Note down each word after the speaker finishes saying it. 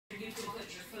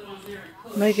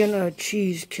Making a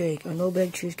cheesecake, a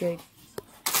no-bake cheesecake.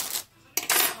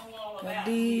 Got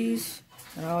these,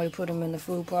 and I already put them in the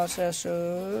food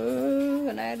processor,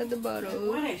 and I added the butter.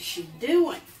 What is she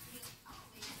doing?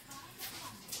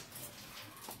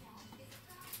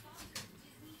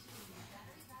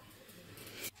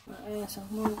 Add some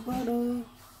more butter.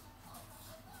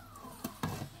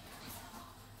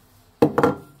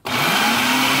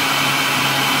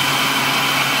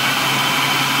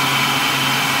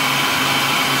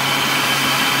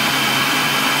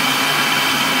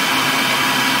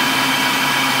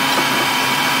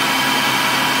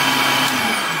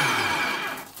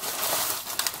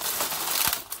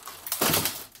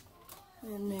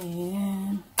 And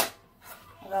then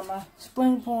I got my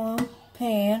spring form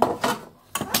pan.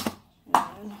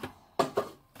 And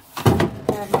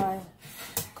I have my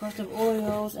custard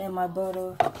Oreos and my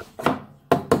butter. Oh,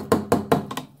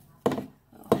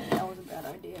 that was a bad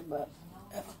idea, but.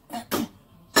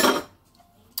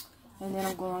 And then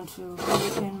I'm going to put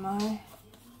it in my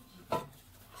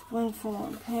spring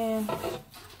form pan.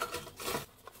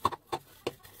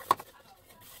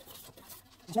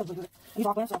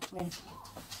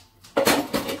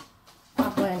 My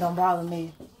blend don't bother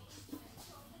me.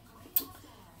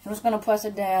 I'm just gonna press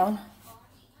it down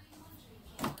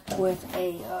with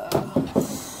a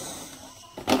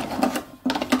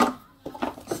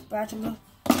spatula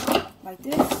like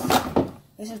this.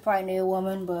 This is probably near a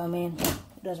woman, but I mean,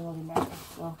 it doesn't really matter.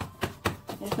 So,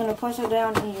 I'm just gonna press it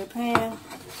down in your pan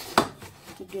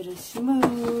to get it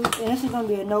smooth. And this is gonna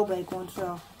be a no-bake one,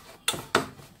 so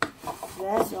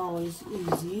that's always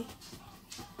easy.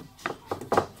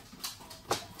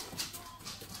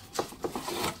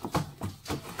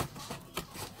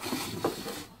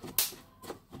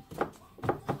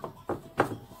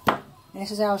 And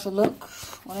this is how it should look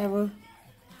whenever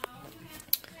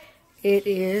it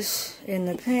is in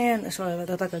the pan. Sorry,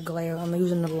 that's like a glare. I'm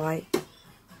using the light.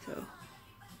 So,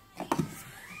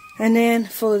 and then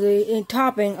for the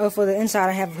topping, or for the inside,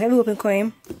 I have heavy whipping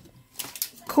cream,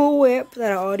 Cool Whip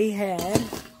that I already had,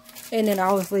 and then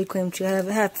obviously cream cheese. I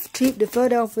have cheap the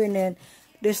Philadelphia, and then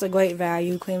this is a great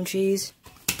value cream cheese,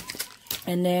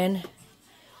 and then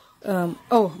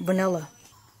vanilla,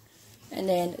 and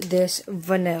then this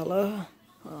vanilla,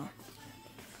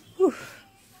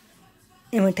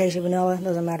 imitation vanilla,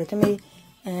 doesn't matter to me,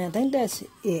 and I think that's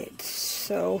it.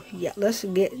 So yeah, let's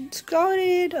get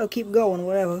started, or keep going,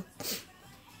 whatever.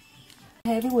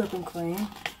 Heavy whipping cream.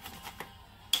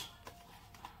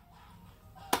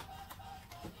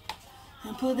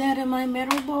 And put that in my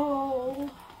metal bowl.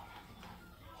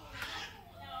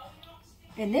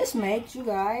 And this makes, you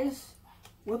guys,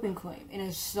 whipping cream. And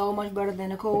it's so much better than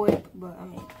the Cool Whip. But, I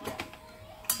mean,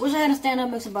 wish I had a stand-up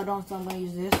mixer, but I don't, so I'm going to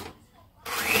use this.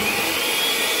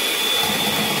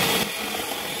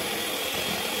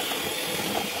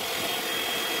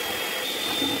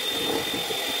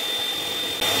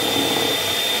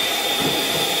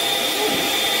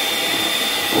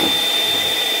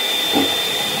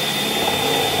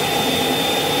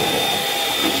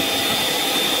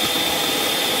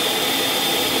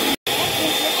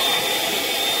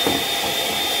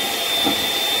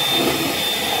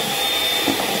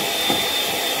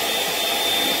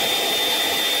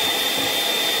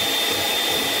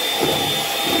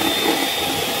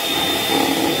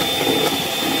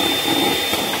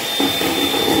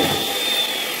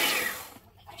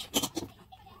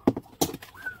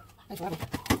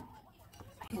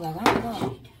 He's like, I don't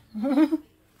know.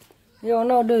 You don't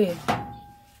know, do you?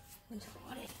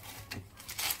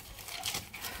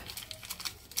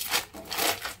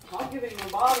 I'll give him a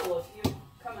bottle if you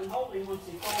come and hold him once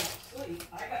he falls asleep.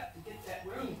 I got to get that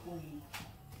room clean.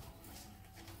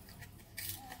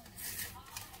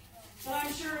 But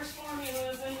I'm sure his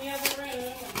formula is in the other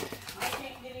room, and I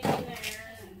can't get him in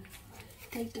there. And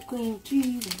take the cream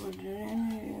cheese and put it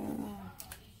in here.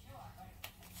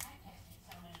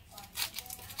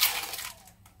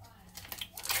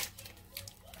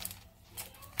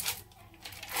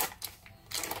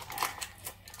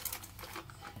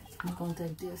 I'm going to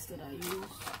take this that I use.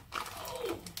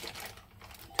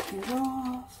 Take it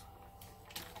off.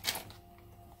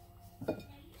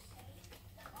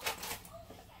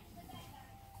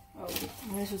 Oh,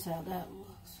 this is how that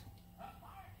looks.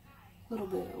 A little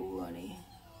bit runny.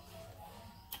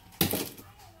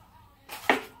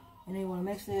 And then you want to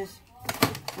mix this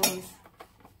first.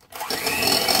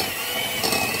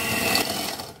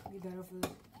 Be better for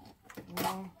this.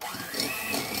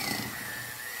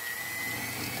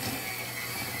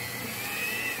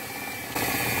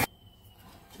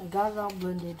 I got it all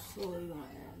blended, so you're gonna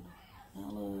add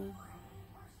vanilla.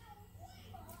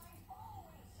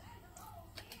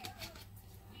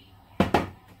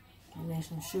 then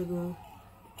some sugar.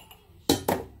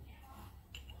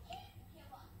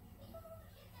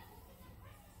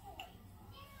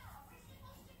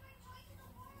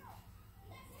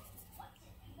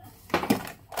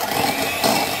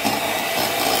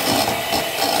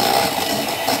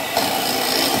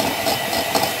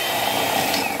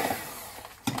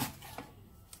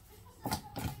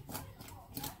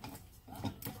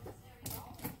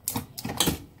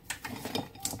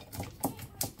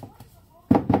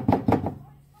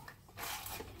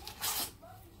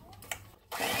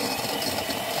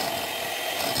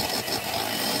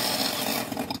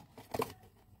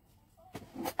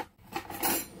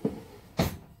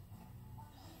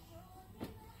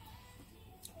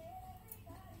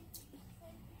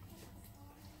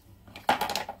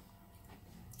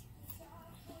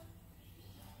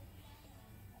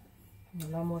 A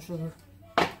lot more sugar.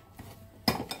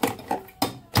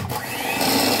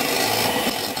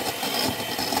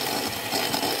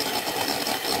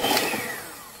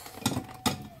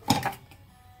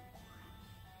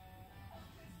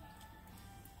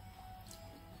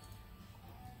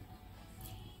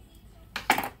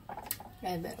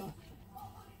 Add that on.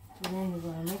 So then you're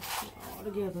gonna mix it all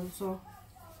together. So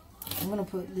I'm gonna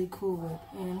put the Cool Whip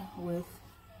in with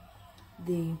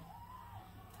the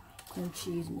cream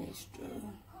cheese mixture.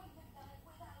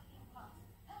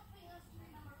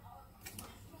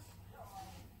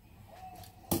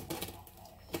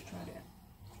 Let's try that.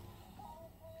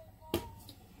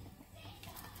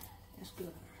 That's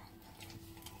good.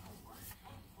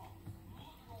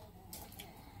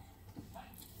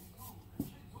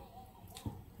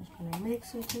 Just gonna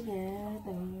mix it together.